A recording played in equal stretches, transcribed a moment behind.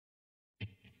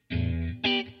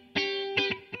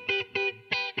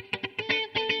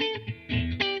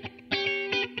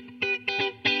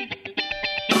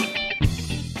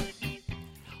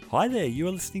Hi there, you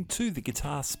are listening to the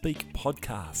Guitar Speak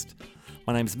podcast.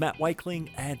 My name is Matt Wakeling,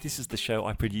 and this is the show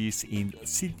I produce in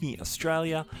Sydney,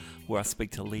 Australia, where I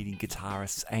speak to leading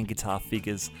guitarists and guitar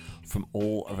figures from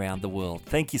all around the world.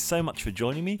 Thank you so much for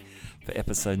joining me for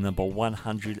episode number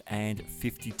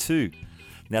 152.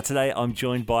 Now today I'm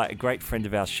joined by a great friend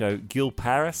of our show, Gil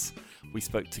Parris. We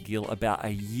spoke to Gil about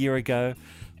a year ago,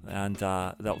 and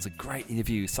that was a great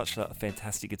interview. Such a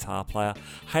fantastic guitar player,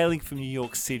 hailing from New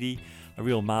York City, a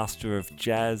real master of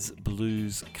jazz,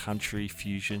 blues, country,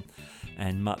 fusion,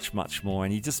 and much, much more.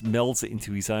 And he just melds it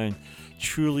into his own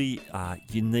truly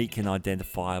unique and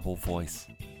identifiable voice.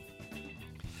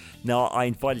 Now, I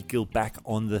invited Gil back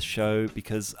on the show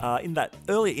because in that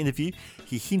earlier interview,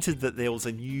 he hinted that there was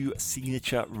a new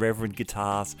signature Reverend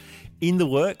guitars in the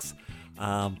works,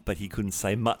 but he couldn't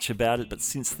say much about it. But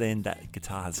since then, that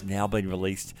guitar has now been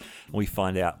released, and we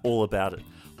find out all about it,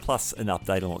 plus an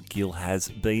update on what Gil has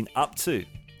been up to.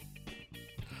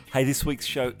 Hey, this week's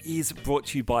show is brought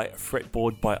to you by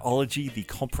Fretboard Biology, the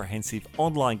comprehensive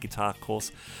online guitar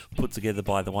course put together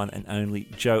by the one and only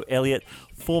Joe Elliott,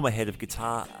 former head of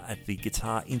guitar at the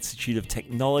Guitar Institute of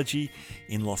Technology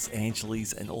in Los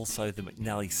Angeles and also the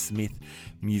McNally Smith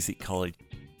Music College.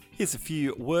 Here's a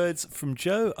few words from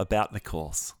Joe about the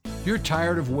course. If you're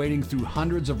tired of wading through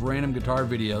hundreds of random guitar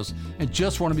videos and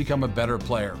just want to become a better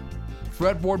player,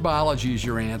 Fretboard Biology is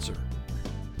your answer.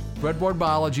 Fretboard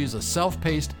Biology is a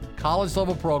self-paced,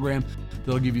 college-level program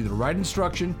that'll give you the right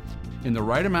instruction, in the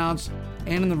right amounts,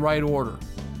 and in the right order.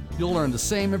 You'll learn the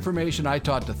same information I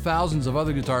taught to thousands of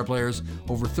other guitar players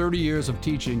over 30 years of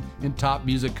teaching in top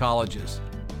music colleges.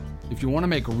 If you want to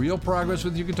make real progress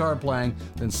with your guitar playing,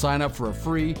 then sign up for a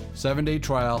free 7-day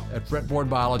trial at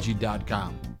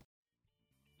fretboardbiology.com.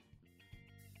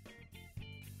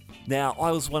 Now,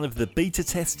 I was one of the beta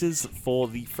testers for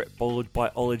the Fretboard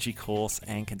Biology course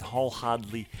and can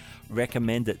wholeheartedly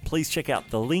recommend it. Please check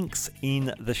out the links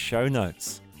in the show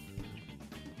notes.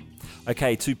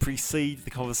 Okay, to precede the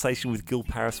conversation with Gil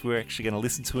Parris, we're actually going to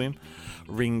listen to him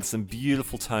ring some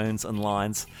beautiful tones and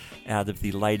lines out of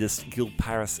the latest Gil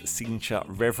Parris signature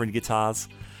Reverend guitars,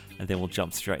 and then we'll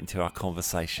jump straight into our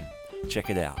conversation. Check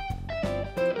it out.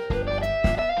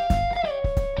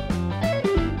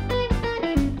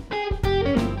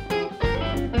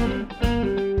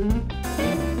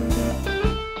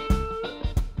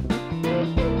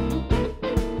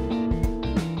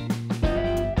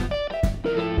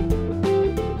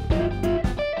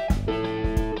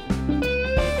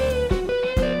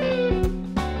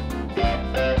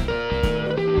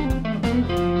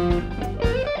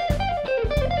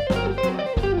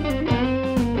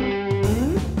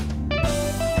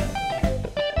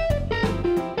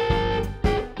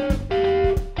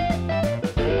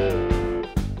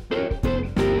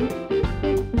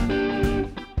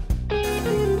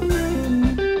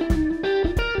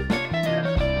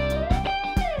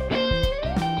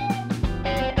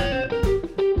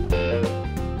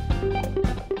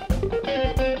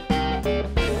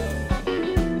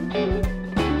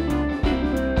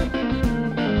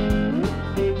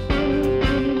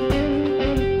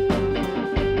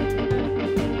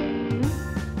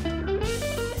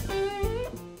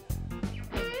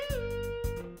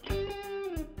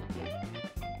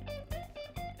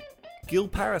 Gil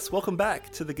Parris, welcome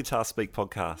back to the Guitar Speak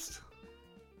podcast.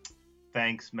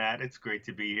 Thanks, Matt. It's great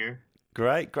to be here.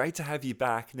 Great to have you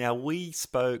back. Now, we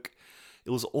spoke, it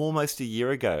was almost a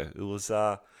year ago. It was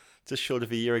just short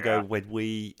of a year ago when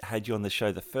we had you on the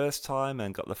show the first time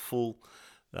and got the full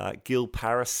Gil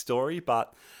Parris story.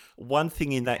 But one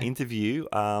thing in that interview,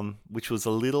 which was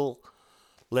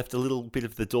left a little bit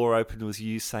of the door open, was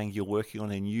you saying you're working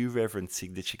on a new Reverend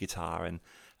signature guitar,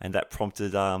 and that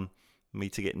prompted me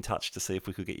to get in touch to see if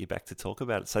we could get you back to talk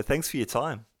about it. So thanks for your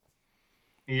time.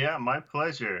 Yeah, my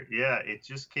pleasure. Yeah, it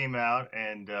just came out,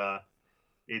 and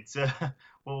it's well,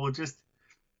 we'll just,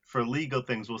 for legal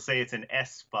things, we'll say it's an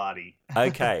S body.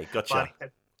 Okay, gotcha.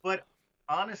 But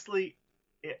honestly,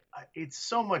 it's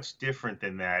so much different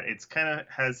than that. It's kind of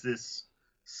has this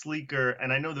sleeker,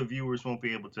 and I know the viewers won't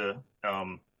be able to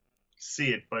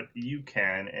see it, but you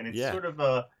can, and it's sort of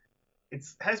it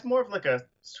has more of like a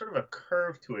sort of a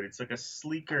curve to it. It's like a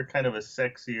sleeker, kind of a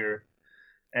sexier.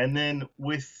 And then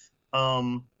with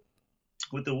the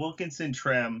Wilkinson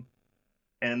trem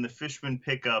and the Fishman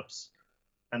pickups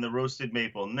and the roasted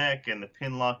maple neck and the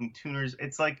pin locking tuners,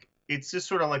 it's just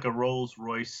sort of like a Rolls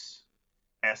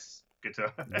Royce-esque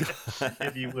guitar,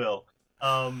 if you will.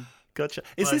 Gotcha.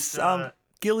 Is this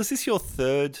Gil? Is this your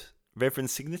third Reverend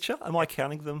signature? Am I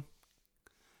counting them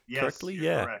correctly? Yes,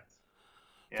 you're correct.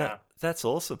 Yeah. That's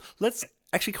awesome. Let's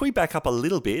Actually, can we back up a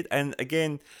little bit? And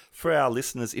again, for our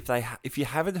listeners, if you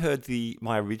haven't heard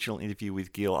my original interview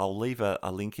with Gil, I'll leave a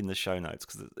link in the show notes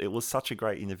because it was such a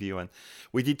great interview, and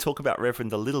we did talk about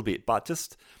Reverend a little bit. But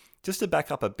just to back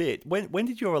up a bit, when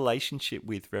did your relationship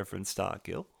with Reverend start,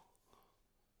 Gil?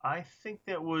 I think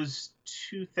that was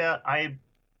 2000. I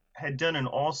had done an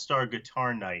all-star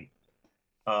guitar night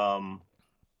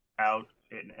out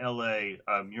in LA,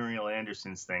 Muriel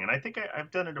Anderson's thing. And I think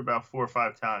I've done it about 4 or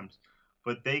 5 times.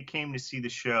 But they came to see the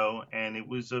show, and it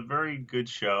was a very good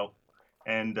show.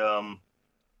 And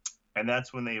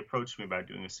that's when they approached me about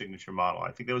doing a signature model.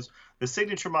 I think the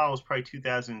signature model was probably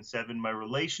 2007. My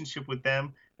relationship with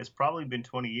them has probably been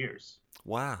 20 years.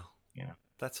 Wow. Yeah.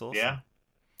 That's awesome. Yeah.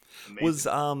 Amazing. Was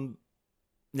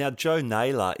now Joe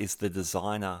Naylor is the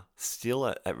designer still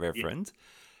at Reverend.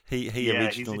 Yeah. He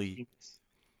originally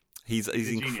he's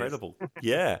incredible.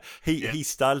 Yeah. He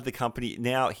started the company.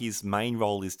 Now his main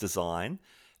role is design.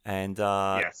 And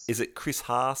yes. Is it Chris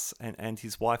Haas and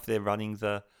his wife there running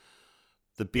the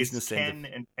business it's Ken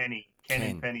and Penny. Ken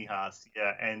and Penny Haas.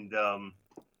 Yeah.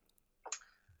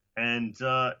 And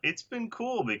it's been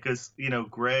cool because,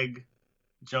 Greg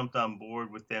jumped on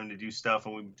board with them to do stuff,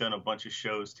 and we've done a bunch of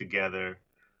shows together.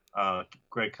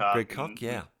 Greg Koch.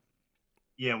 Yeah.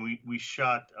 Yeah, we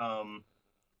shot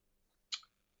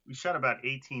about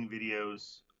 18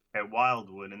 videos at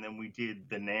Wildwood, and then we did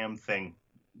the NAMM thing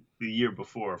the year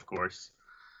before, of course,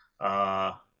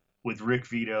 with Rick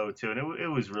Vito too, and it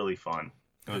was really fun.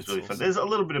 It was really fun. There's a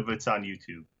little bit of it's on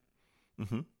YouTube.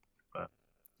 Mm-hmm. But,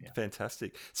 yeah.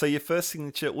 Fantastic. So your first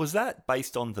signature, was that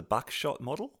based on the buckshot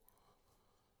model?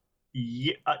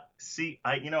 Yeah. I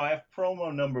have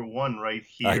promo number 1 right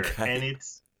here, okay. and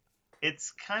it's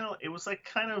kind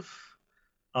of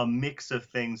a mix of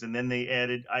things, and then they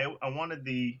added. I wanted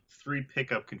the 3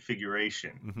 pickup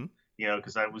configuration, mm-hmm.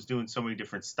 Because I was doing so many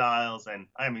different styles, and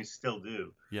still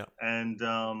do. Yeah. And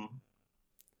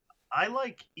I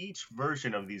like each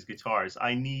version of these guitars.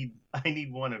 I need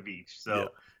one of each.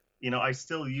 So, I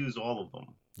still use all of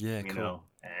them. Yeah, cool.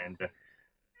 And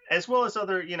as well as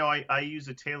other, I use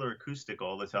a Taylor acoustic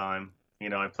all the time.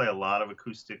 I play a lot of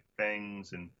acoustic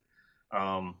things, and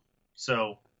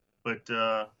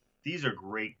these are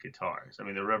great guitars.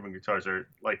 The Reverend guitars are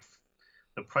like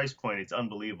the price point. It's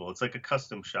unbelievable. It's like a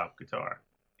custom shop guitar.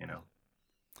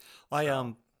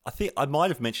 I think I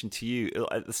might have mentioned to you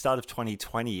at the start of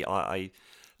 2020, I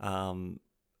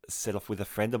set off with a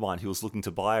friend of mine who was looking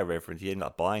to buy a Reverend. He ended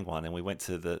up buying one, and we went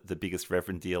to the biggest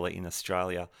Reverend dealer in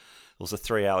Australia. It was a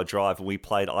 3-hour drive, and we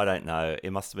played, I don't know,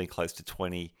 it must have been close to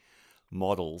 20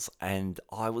 models, and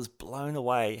I was blown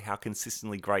away how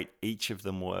consistently great each of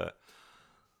them were.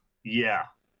 Yeah.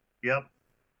 Yep.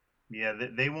 Yeah,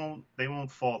 they won't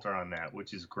falter on that,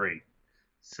 which is great.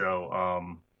 So,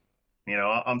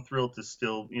 I'm thrilled to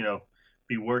still,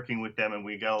 be working with them, and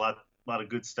we got a lot of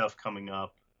good stuff coming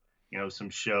up. Some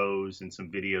shows and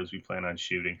some videos we plan on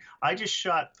shooting. I just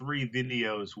shot 3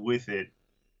 videos with it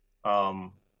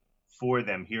for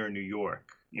them here in New York.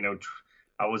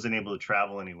 I wasn't able to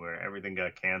travel anywhere. Everything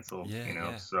got canceled,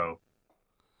 Yeah. So,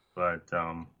 but,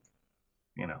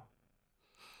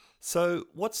 So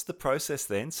what's the process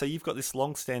then? So you've got this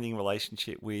long-standing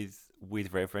relationship with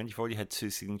Reverend. You've already had 2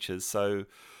 signatures. So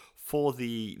for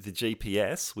the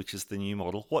GPS, which is the new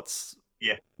model, what's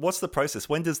the process?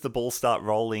 When does the ball start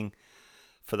rolling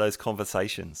for those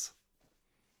conversations?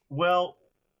 Well,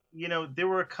 there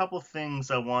were a couple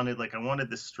things I wanted. Like I wanted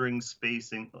the string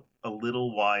spacing a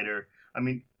little wider.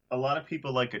 A lot of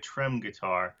people like a trem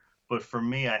guitar, but for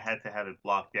me, I had to have it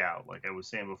blocked out, like I was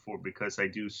saying before, because I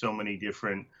do so many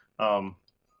different. I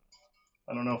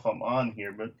don't know if I'm on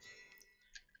here, but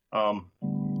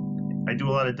I do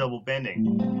a lot of double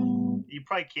bending. You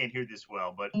probably can't hear this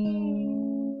well, but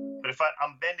if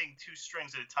I'm bending 2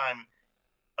 strings at a time,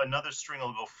 another string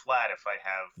will go flat if I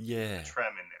have a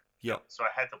trem in there. Yeah. So I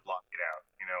had to block it out,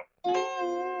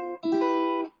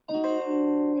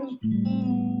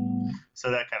 So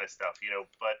that kind of stuff,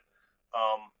 but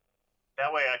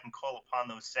that way I can call upon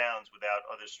those sounds without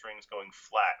other strings going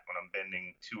flat when I'm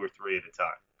bending 2 or 3 at a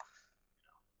time.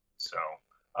 So,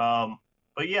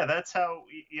 but yeah, that's how,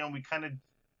 we kind of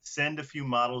send a few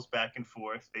models back and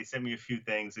forth. They send me a few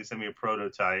things. They send me a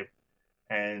prototype,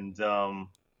 and,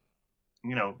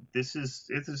 this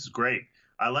is great.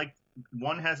 I like,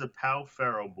 one has a Pau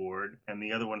Ferro board and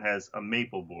the other one has a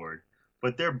maple board,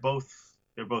 but they're both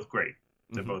great.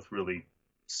 They're both really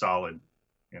solid,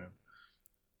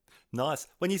 Nice.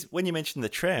 When you mentioned the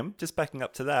trem, just backing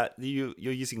up to that, you're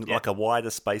using like a wider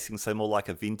spacing, so more like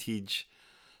a vintage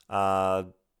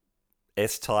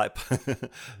S-type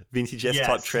vintage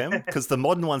S-type trem, because the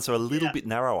modern ones are a little bit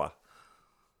narrower.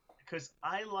 because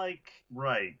I like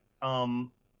right.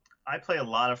 I play a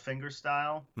lot of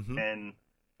fingerstyle, Hmm.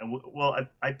 well,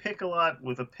 I pick a lot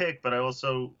with a pick, but I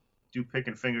also do pick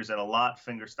and fingers and a lot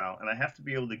fingerstyle, and I have to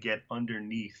be able to get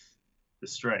underneath the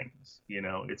strings.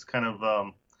 It's kind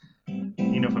of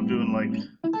if I'm doing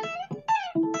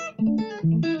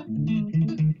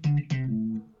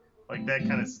like that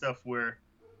kind of stuff where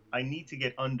I need to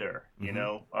get under,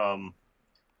 Hmm.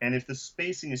 and if the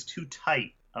spacing is too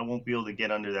tight, I won't be able to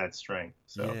get under that string.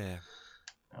 So, Yeah.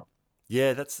 you know,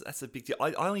 Yeah, that's a big deal.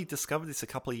 I only discovered this a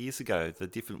couple of years ago, the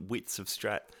different widths of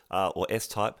Strat or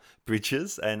S-type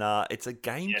bridges, and it's a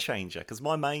game yeah. changer because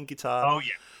my main guitar Oh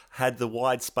yeah. had the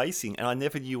wide spacing, and I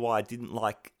never knew why I didn't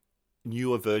like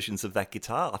newer versions of that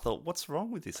guitar. I thought, what's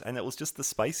wrong with this? And it was just the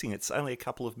spacing. It's only a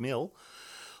couple of mil,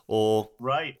 or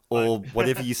Right. But or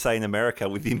whatever you say in America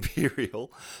with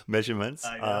imperial measurements.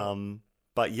 I know.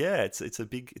 But yeah, it's a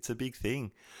big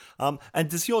thing. And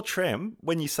does your trem,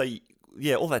 when you say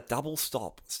all that double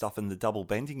stop stuff and the double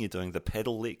bending you're doing, the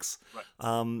pedal licks, Right.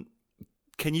 um,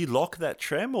 can you lock that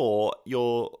trem or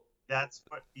you're That's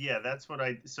what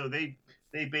so they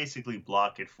basically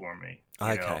block it for me,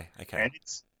 okay? and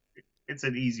it's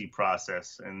an easy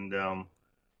process, and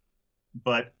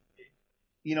but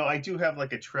I do have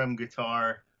like a trem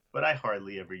guitar, but I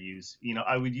hardly ever use,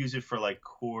 I would use it for like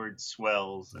chord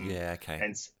swells Yeah, okay.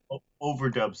 and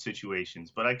overdub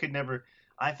situations, but I could never.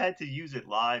 I've had to use it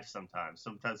live sometimes.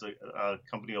 Sometimes a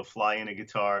company will fly in a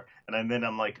guitar, and then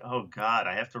I'm like, oh God,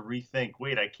 I have to rethink.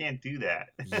 Wait, I can't do that.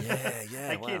 Yeah, yeah,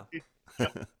 I can't wow. do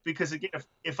because again,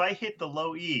 if I hit the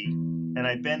low E and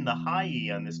I bend the high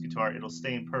E on this guitar, it'll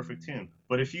stay in perfect tune.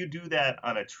 But if you do that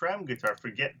on a trem guitar,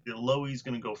 forget the low E is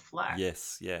going to go flat.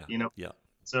 Yes, yeah, You know, yeah,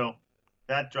 so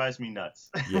that drives me nuts.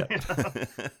 yeah.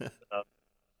 Uh,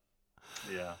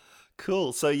 yeah.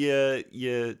 Cool. So you're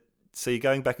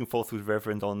going back and forth with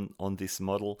Reverend on this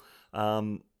model.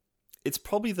 Um, it's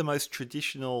probably the most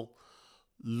traditional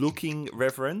looking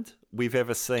Reverend we've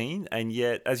ever seen, and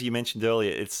yet, as you mentioned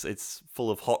earlier, it's full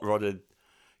of hot rodded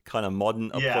kind of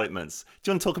modern Yeah. appointments.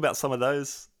 Do you want to talk about some of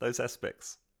those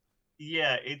aspects?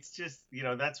 Yeah, it's just,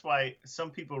 that's why some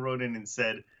people wrote in and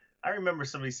said, I remember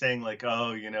somebody saying like,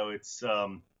 oh, it's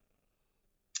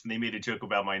they made a joke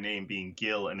about my name being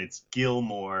Gil and it's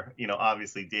Gilmore,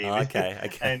 obviously David. Okay,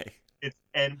 and okay. it's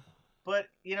and but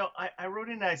I wrote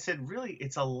in and I said, really,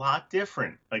 it's a lot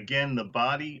different. Again, the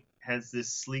body has this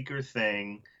sleeker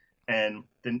thing, and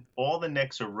then all the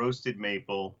necks are roasted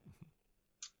maple,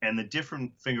 and the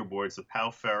different fingerboards, the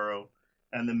Pau Ferro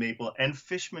and the maple, and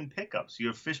Fishman pickups. You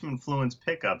have Fishman Fluence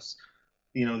pickups,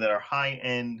 that are high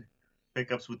end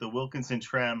pickups with the Wilkinson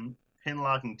trem, pin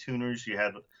locking tuners. You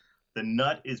have the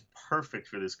nut is perfect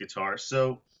for this guitar.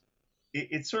 So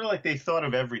it's sort of like they thought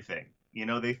of everything.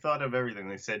 They thought of everything.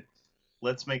 They said,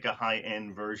 let's make a high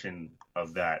end version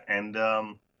of that. And,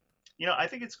 I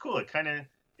think it's cool. It kind of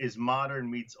is modern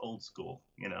meets old school,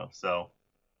 so,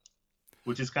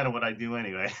 which is kind of what I do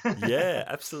anyway. Yeah,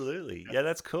 absolutely. Yeah,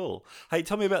 that's cool. Hey,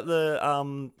 tell me about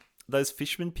the those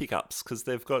Fishman pickups because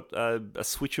they've got a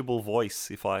switchable voice,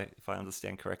 if I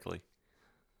understand correctly.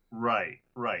 Right,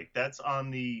 right. That's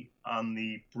on the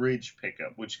bridge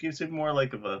pickup, which gives it more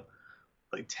like of a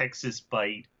like Texas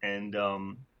bite, and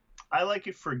I like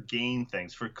it for gain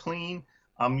things. For clean,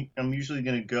 I'm usually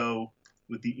going to go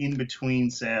with the in between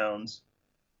sounds,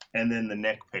 and then the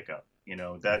neck pickup.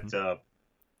 Hmm.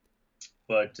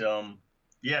 But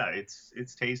yeah,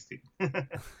 it's tasty, And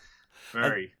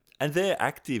very. and they're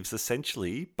actives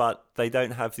essentially, but they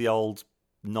don't have the old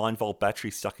 9-volt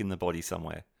battery stuck in the body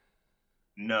somewhere.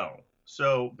 No.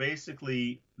 So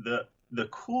basically, the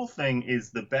cool thing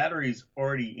is the battery's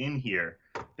already in here.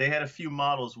 They had a few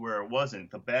models where it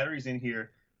wasn't. The battery's in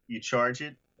here. You charge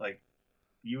it like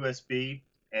USB,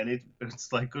 and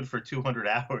it's like good for 200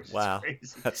 hours. It's Wow,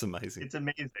 crazy. that's amazing. It's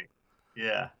amazing.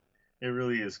 Yeah, it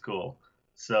really is cool.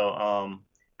 So,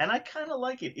 and I kind of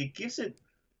like it. It gives it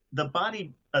the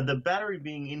battery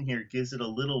being in here gives it a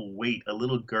little weight, a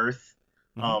little girth.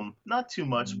 Hmm. Not too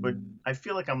much, but I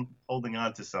feel like I'm holding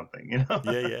on to something.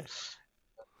 Yeah, yeah,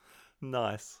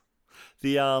 nice.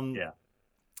 The um Yeah.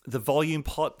 the volume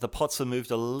pot, the pots are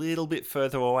moved a little bit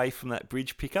further away from that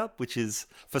bridge pickup, which is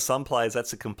for some players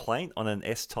that's a complaint on an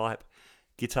S-type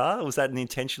guitar. Was that an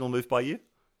intentional move by you?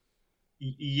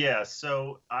 Yeah.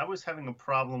 So I was having a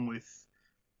problem with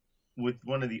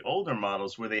one of the older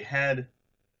models where they had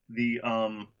the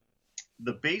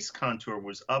bass contour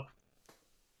was up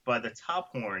by the top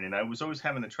horn, and I was always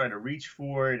having to try to reach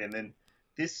for it, and then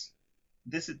this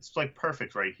it's like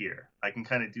perfect right here. I can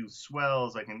kind of do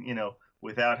swells. I can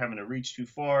without having to reach too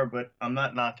far, but I'm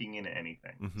not knocking into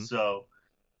anything. Hmm. So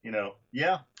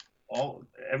yeah,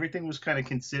 everything was kind of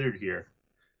considered here,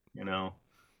 you know.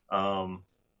 Um,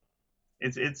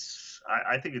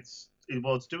 I think it's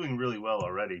doing really well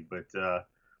already, but I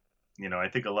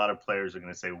think a lot of players are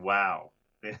going to say, "Wow,"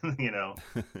 you know,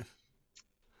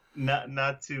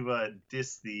 not to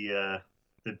diss the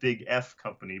big F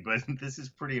company, but this is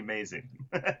pretty amazing.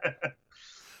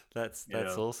 That's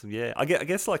awesome. Yeah, I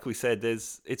guess like we said,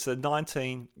 it's a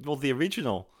 19. Well, the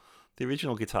original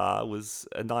guitar was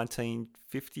a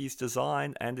 1950s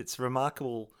design, and it's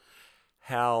remarkable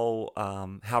how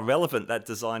relevant that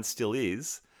design still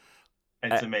is.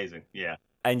 It's amazing, yeah.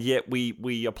 And yet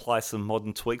we apply some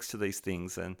modern tweaks to these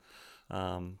things, and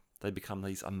they become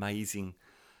these amazing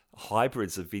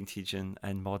hybrids of vintage and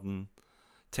modern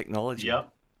technology.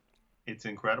 Yep, it's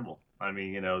incredible. I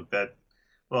mean, that.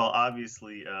 Well,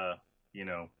 obviously,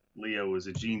 Leo was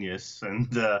a genius,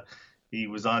 and he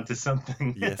was onto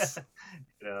something. Yes.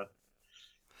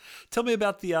 Tell me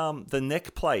about the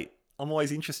neck plate. I'm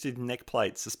always interested in neck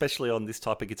plates, especially on this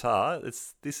type of guitar.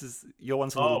 Your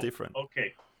one's a little different.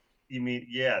 Okay. You mean,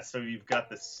 yeah, so you've got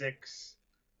the 6.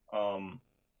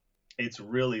 It's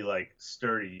really like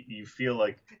sturdy. You feel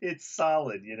like it's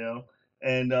solid,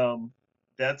 and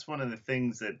that's one of the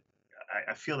things that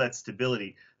I feel, that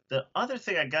stability. The other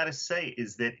thing I gotta say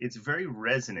is that it's very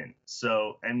resonant.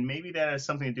 So, and maybe that has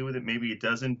something to do with it, maybe it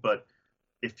doesn't, but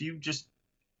if you just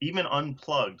even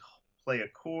unplugged, play a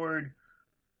chord,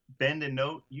 bend a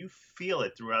note, you feel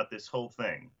it throughout this whole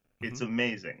thing. Mm-hmm. It's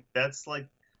amazing. That's like,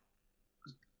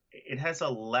 it has a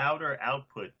louder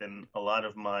output than a lot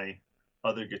of my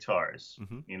other guitars.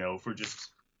 Mm-hmm.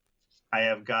 I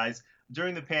have guys,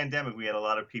 during the pandemic, we had a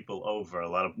lot of people over, a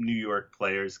lot of New York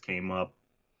players came up,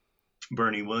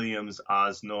 Bernie Williams,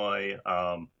 Oz Noy,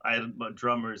 I had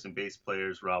drummers and bass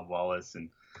players, Rob Wallace, and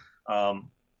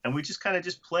we just kind of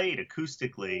just played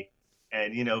acoustically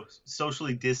and,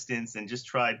 socially distanced, and just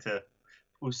tried to,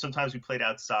 sometimes we played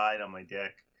outside on my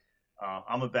deck.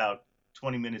 I'm about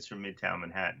 20 minutes from Midtown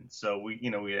Manhattan. So we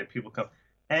had people come,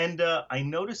 and I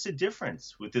noticed a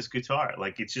difference with this guitar.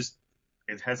 Like, it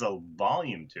has a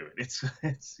volume to it. It's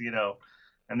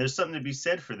and there's something to be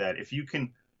said for that. If you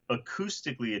can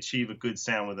acoustically achieve a good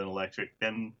sound with an electric,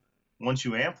 then once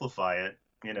you amplify it,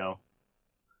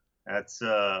 that's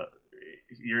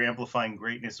you're amplifying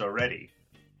greatness already.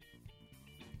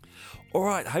 All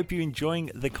right, hope you're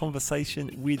enjoying the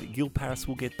conversation with Gil Parris.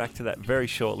 We'll get back to that very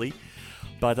shortly.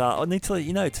 But I need to let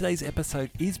you know, today's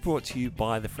episode is brought to you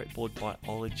by the Fretboard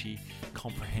Biology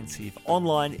Comprehensive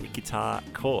Online Guitar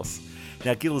Course.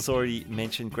 Now, Gil has already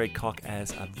mentioned Greg Koch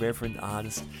as a reverend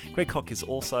artist. Greg Koch is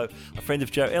also a friend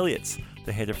of Joe Elliott's,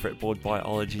 the head of Fretboard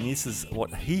Biology, and this is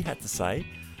what he had to say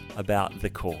about the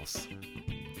course.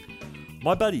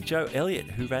 My buddy Joe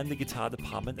Elliott, who ran the guitar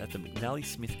department at the McNally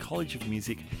Smith College of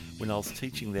Music when I was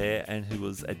teaching there, and who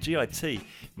was at GIT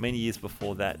many years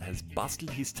before that, has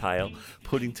busted his tail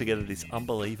putting together this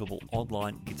unbelievable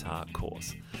online guitar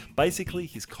course. Basically,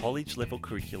 his college-level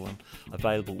curriculum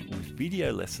available with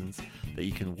video lessons that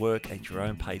you can work at your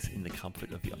own pace in the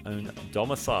comfort of your own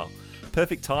domicile.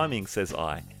 Perfect timing, says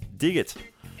I. Dig it.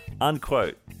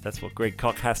 Unquote. That's what Greg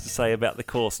Koch has to say about the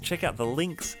course. Check out the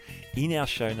links in our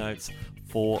show notes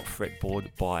for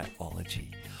Fretboard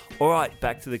Biology. All right,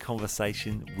 back to the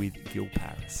conversation with Gil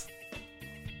Parris.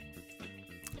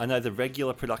 I know the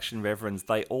regular production reverends,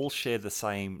 they all share the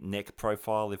same neck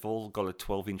profile. They've all got a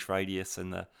 12-inch radius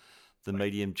and the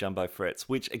medium jumbo frets,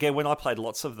 which, again, when I played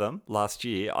lots of them last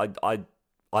year, I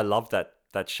loved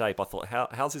that shape. I thought,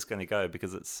 how's this going to go?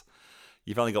 Because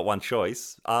you've only got one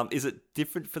choice. Is it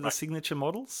different for the signature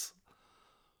models?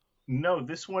 No,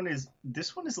 this one is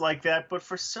like that, but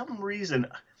for some reason,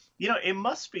 it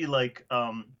must be like,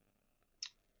 because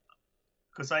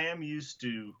I am used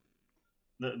to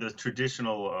the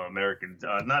traditional American,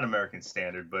 not American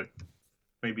standard, but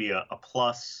maybe a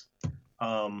plus,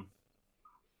 where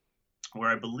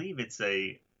I believe it's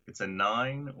a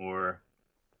 9 or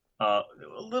a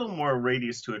little more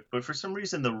radius to it, but for some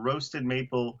reason the roasted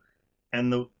maple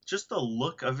and just the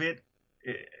look of it,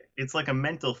 it's like a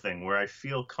mental thing where I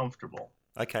feel comfortable.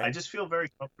 Okay. I just feel very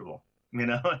comfortable,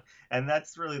 and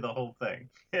that's really the whole thing,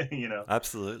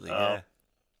 Absolutely, yeah.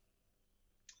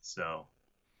 So,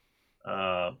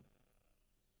 but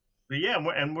yeah,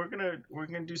 we're gonna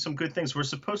do some good things. We're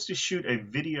supposed to shoot a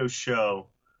video show.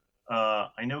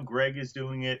 I know Greg is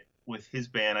doing it with his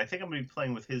band. I think I'm gonna be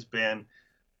playing with his band.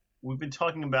 We've been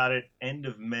talking about it end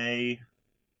of May.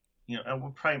 And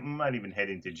we might even head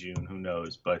into June. Who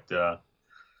knows? But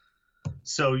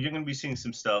so you're going to be seeing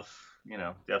some stuff,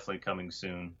 definitely coming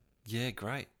soon. Yeah,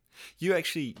 great. You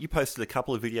posted a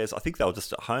couple of videos. I think they were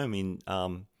just at home in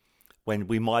when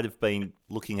we might have been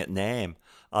looking at NAMM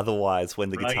otherwise when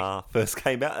the Right. guitar first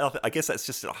came out. I guess that's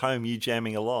just at home, you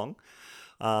jamming along.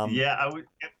 Yeah, it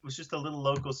was just a little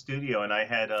local studio, and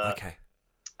Okay.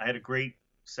 I had a great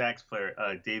sax player,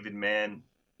 David Mann.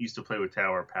 He used to play with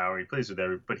Tower of Power. He plays with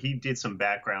every, but he did some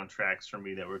background tracks for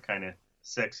me that were kind of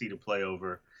sexy to play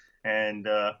over. And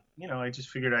I just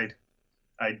figured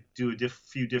I'd do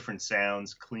few different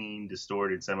sounds, clean,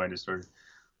 distorted, semi-distorted.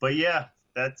 But yeah,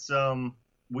 that's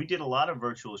we did a lot of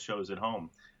virtual shows at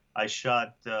home. I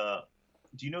shot. Do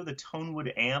you know the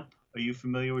Tonewood amp? Are you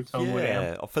familiar with Tonewood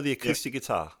amp? Yeah, for the acoustic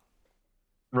guitar.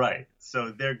 Right.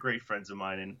 So they're great friends of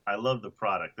mine, and I love the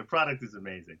product. The product is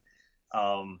amazing,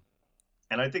 and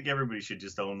I think everybody should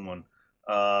just own one.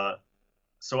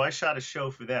 So I shot a show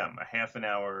for them, a half an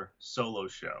hour solo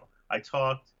show. I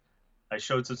talked, I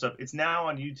showed some stuff. It's now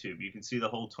on YouTube. You can see the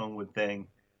whole Tonewood thing,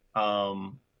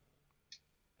 and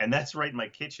that's right in my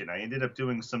kitchen. I ended up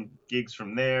doing some gigs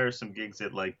from there, some gigs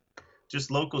at like just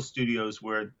local studios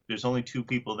where there's only two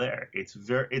people there. It's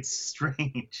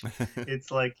strange.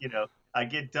 It's like, I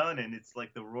get done and it's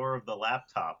like the roar of the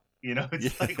laptop.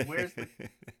 It's like, where's the,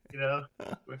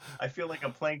 I feel like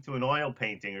I'm playing to an oil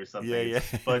painting or something. Yeah.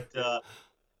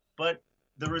 But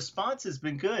the response has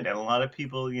been good, and a lot of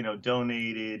people,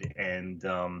 donated, and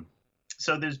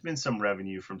so there's been some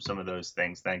revenue from some of those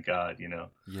things, thank God,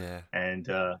 Yeah. and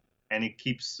it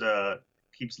keeps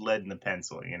lead in the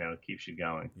pencil, it keeps you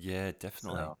going. Yeah,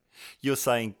 definitely. So. You were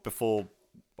saying before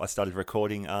I started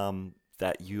recording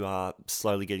that you are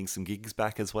slowly getting some gigs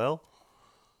back as well.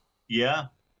 Yeah.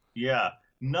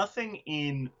 Nothing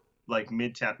in like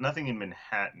Midtown, nothing in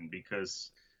Manhattan,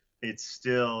 because it's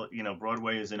still,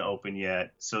 Broadway isn't open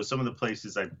yet. So some of the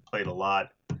places I played a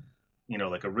lot,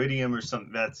 like Iridium or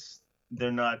something,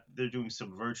 they're doing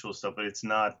some virtual stuff, but it's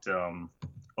not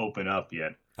open up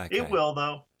yet. Okay. It will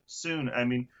though soon. I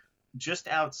mean, just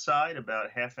outside,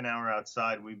 about half an hour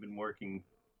outside, we've been working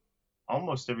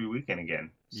almost every weekend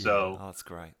again. Yeah. So that's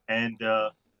great. And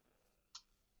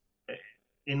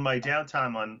in my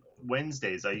downtime on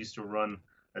Wednesdays, I used to run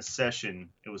a session.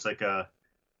 It was like a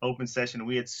open session.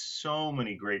 We had so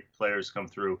many great players come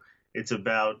through. It's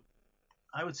about,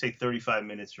 I would say, 35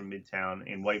 minutes from Midtown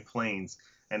in White Plains,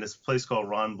 and it's a place called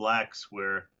Ron Black's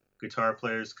where guitar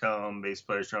players come, bass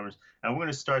players, drummers, and we're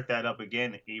going to start that up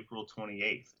again April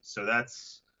 28th. So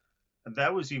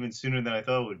that was even sooner than I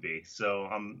thought it would be. So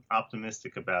I'm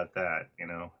optimistic about that,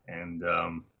 and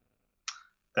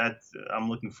I'm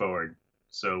looking forward.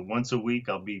 So once a week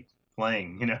I'll be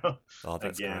playing, Oh,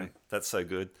 that's again. great. That's so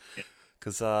good. Yeah.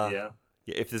 Because Yeah.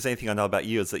 if there's anything I know about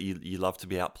you, is that you love to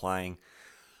be out playing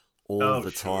all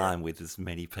the sure. time with as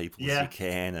many people as Yeah. you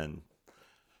can and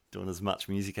doing as much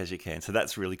music as you can. So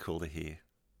that's really cool to hear.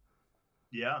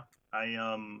 Yeah,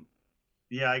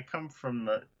 I come from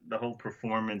the whole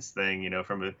performance thing,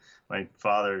 my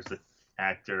father's an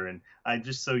actor, and I'm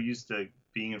just so used to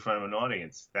being in front of an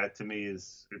audience. That to me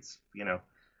it's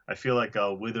I feel like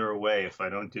I'll wither away if I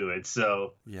don't do it.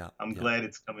 So Yeah. I'm glad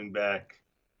it's coming back.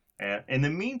 And in the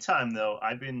meantime, though,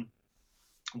 I've been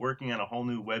working on a whole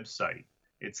new website.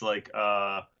 It's like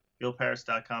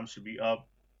gilparis.com should be up,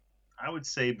 I would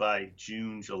say, by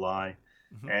June, July.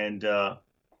 Mm-hmm. And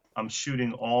I'm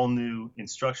shooting all new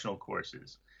instructional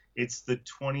courses. It's the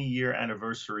 20-year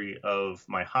anniversary of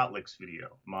my Hot Licks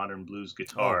video, Modern Blues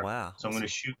Guitar. Oh, wow. So I'm going to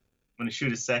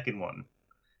shoot a second one.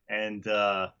 And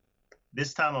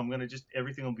this time I'm going to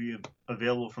everything will be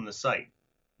available from the site,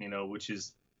 which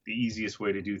is the easiest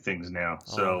way to do things now.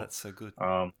 So that's so good.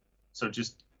 So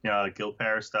just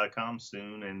gilparis.com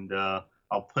soon, and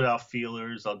I'll put out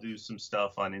feelers. I'll do some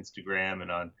stuff on Instagram and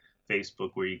on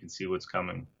Facebook where you can see what's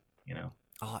coming,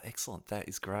 Oh, excellent. That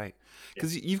is great.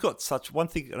 Because you've got one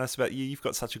thing nice about you, you've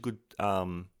got such a good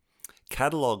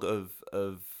catalogue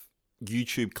of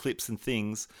YouTube clips and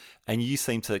things, and you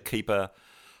seem to keep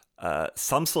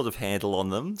some sort of handle on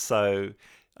them. So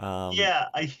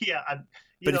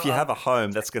but if you have a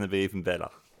home, that's going to be even better.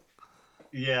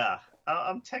 Yeah,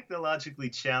 I'm technologically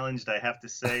challenged, I have to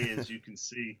say, as you can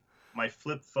see. My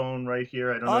flip phone right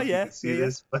here. I don't know if you can see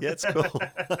this. But yeah, it's cool.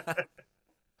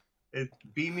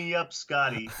 Beam me up,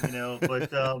 Scotty.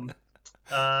 But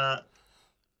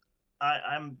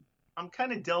I'm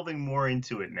kind of delving more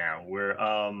into it now, where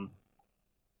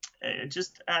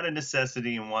just out of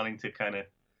necessity and wanting to kind of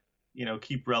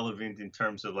keep relevant in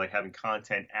terms of like having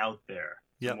content out there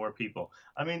to more people.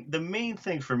 I mean, the main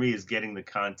thing for me is getting the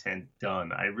content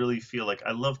done. I really feel like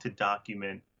I love to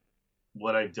document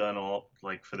what I've done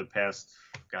for the past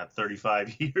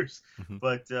 35 years. Mm-hmm.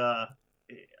 But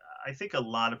I think a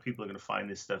lot of people are going to find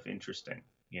this stuff interesting.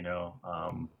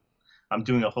 I'm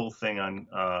doing a whole thing on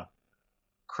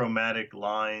chromatic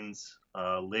lines,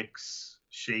 licks,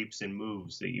 shapes, and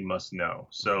moves that you must know.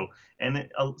 So, and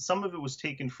some of it was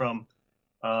taken from.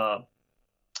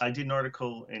 I did an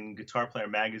article in Guitar Player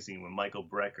magazine with Michael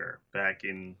Brecker back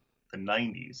in the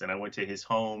 90s, and I went to his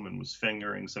home and was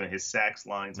fingering some of his sax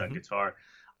lines on guitar.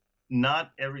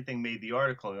 Not everything made the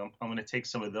article. I'm going to take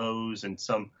some of those and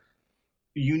some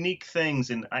unique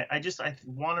things, and I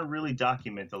want to really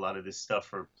document a lot of this stuff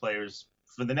for players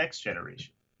for the next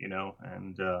generation,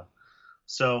 and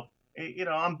so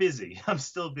I'm busy. I'm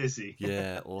still busy.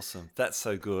 Yeah, awesome. That's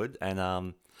so good.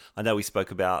 And I know we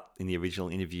spoke about in the original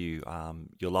interview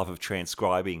your love of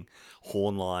transcribing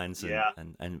horn lines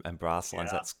and brass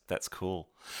lines. Yeah. That's cool.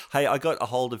 Hey, I got a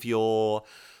hold of your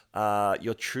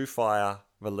TrueFire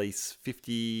release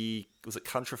 50. Was it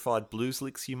Countrified Blues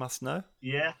Licks? You must know.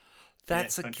 Yeah,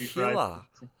 that's a Countrified. killer.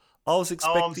 I was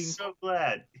expecting. Oh, I'm so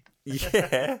glad.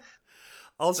 Yeah,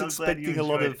 I was expecting a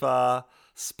lot of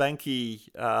spanky.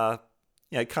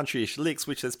 Countryish licks,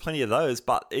 which there's plenty of those,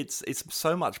 but it's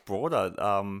so much broader.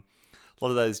 A lot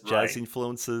of those jazz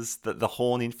influences, the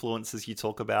horn influences you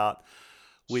talk about,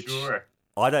 which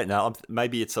I don't know.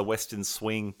 Maybe it's a Western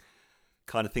swing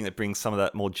kind of thing that brings some of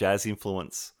that more jazz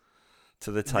influence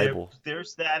to the table.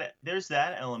 There's that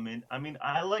element. I mean,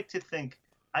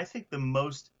 I think the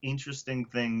most interesting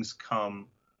things come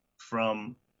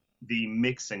from the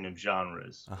mixing of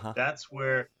genres. That's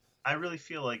where I really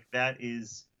feel like that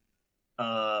is.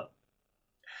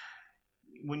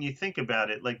 When you think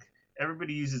about it, like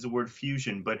everybody uses the word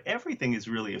fusion, but everything is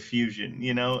really a fusion,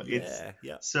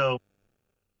 So,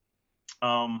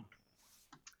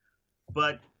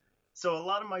 so a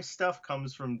lot of my stuff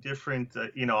comes from different,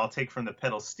 I'll take from the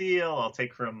pedal steel.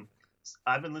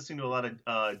 I've been listening to a lot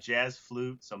of jazz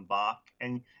flute, some Bach,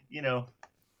 and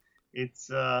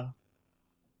it's I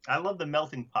love the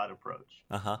melting pot approach.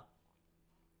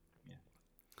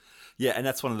 Yeah, and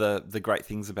that's one of the great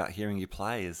things about hearing you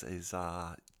play is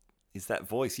that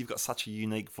voice. You've got such a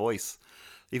unique voice.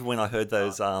 Even when I heard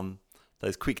those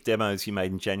quick demos you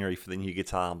made in January for the new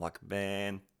guitar, I'm like,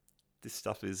 man, this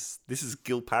is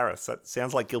Gil Parris. That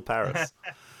sounds like Gil Parris.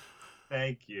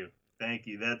 Thank you.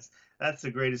 That's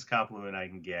the greatest compliment I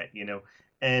can get.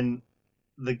 And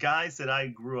the guys that I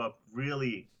grew up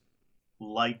really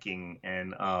liking,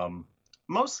 and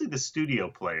mostly the studio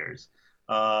players.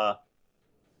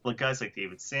 Like guys like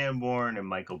David Sanborn and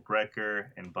Michael Brecker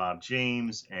and Bob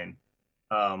James and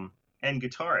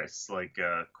guitarists like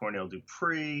Cornell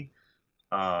Dupree,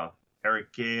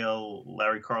 Eric Gale,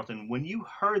 Larry Carlton. When you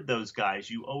heard those guys,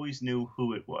 you always knew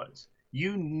who it was.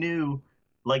 You knew,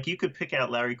 like you could pick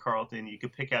out Larry Carlton, you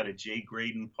could pick out a Jay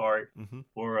Graydon part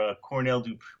or a Cornell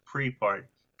Dupree part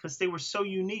because they were so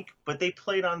unique, but they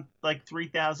played on like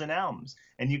 3,000 albums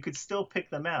and you could still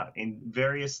pick them out in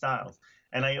various styles.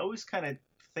 And I always kind of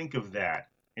think of that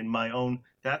in my own.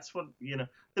 That's what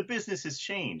the business has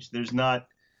changed. There's not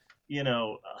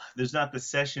the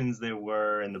sessions there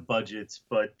were and the budgets,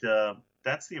 but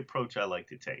that's the approach I like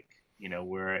to take,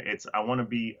 where I want to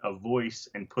be a voice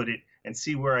and put it and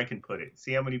see where I can put it,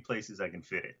 see how many places I can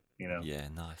fit it, Yeah,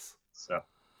 nice. So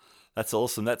that's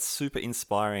awesome. That's super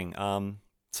inspiring.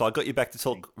 So I got you back to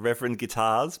talk Reverend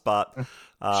guitars, but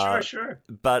sure.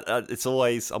 But I'm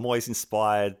always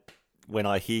inspired when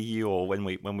I hear you or when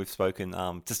we've spoken,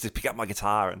 just to pick up my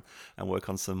guitar and work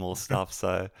on some more stuff.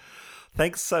 So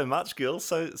thanks so much, Gil.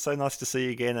 So nice to see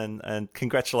you again, and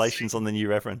congratulations on the new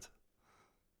Reverend.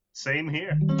 Same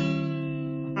here. Do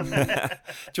you want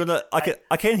to?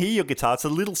 I can hear your guitar. It's a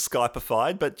little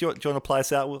Skypified, but do you want to play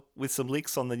us out with some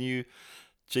licks on the new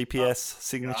GPS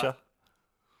signature?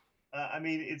 I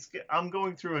mean, I'm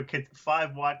going through a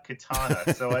 5-watt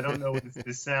katana, so I don't know what it's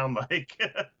to sound like.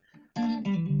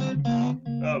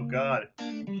 Oh, God.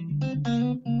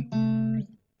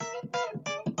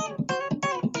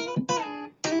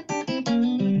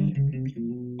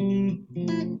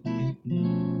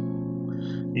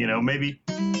 Maybe.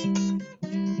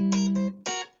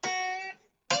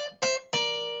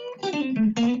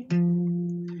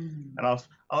 And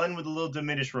I'll end with a little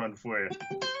diminished run for you.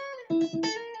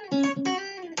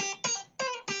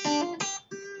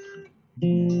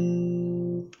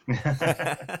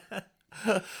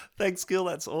 Thanks, Gil.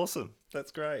 That's awesome.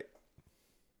 That's great.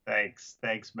 Thanks,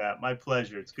 Matt. My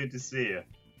pleasure. It's good to see you.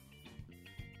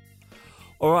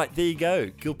 All right, there you go.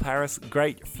 Gil Parris,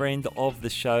 great friend of the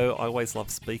show. I always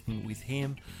love speaking with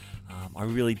him. I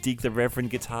really dig the Reverend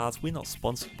guitars. We're not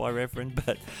sponsored by Reverend,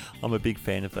 but I'm a big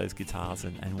fan of those guitars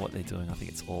and what they're doing. I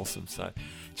think it's awesome. So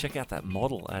check out that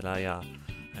model at a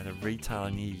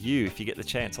retailer near you if you get the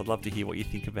chance. I'd love to hear what you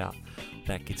think about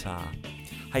that guitar.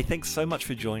 Hey, thanks so much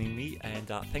for joining me, and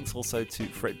thanks also to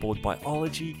Fretboard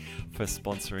Biology for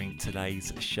sponsoring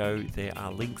today's show. There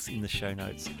are links in the show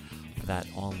notes for that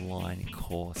online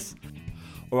course.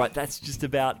 All right, that's just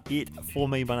about it for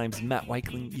me. My name's Matt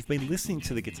Wakeling. You've been listening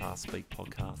to the Guitar Speak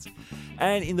podcast.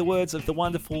 And in the words of the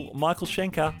wonderful Michael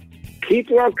Schenker, keep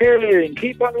rocking,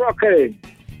 keep on rocking.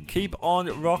 Keep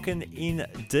on rocking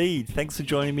indeed. Thanks for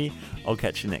joining me. I'll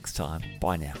catch you next time.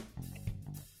 Bye now.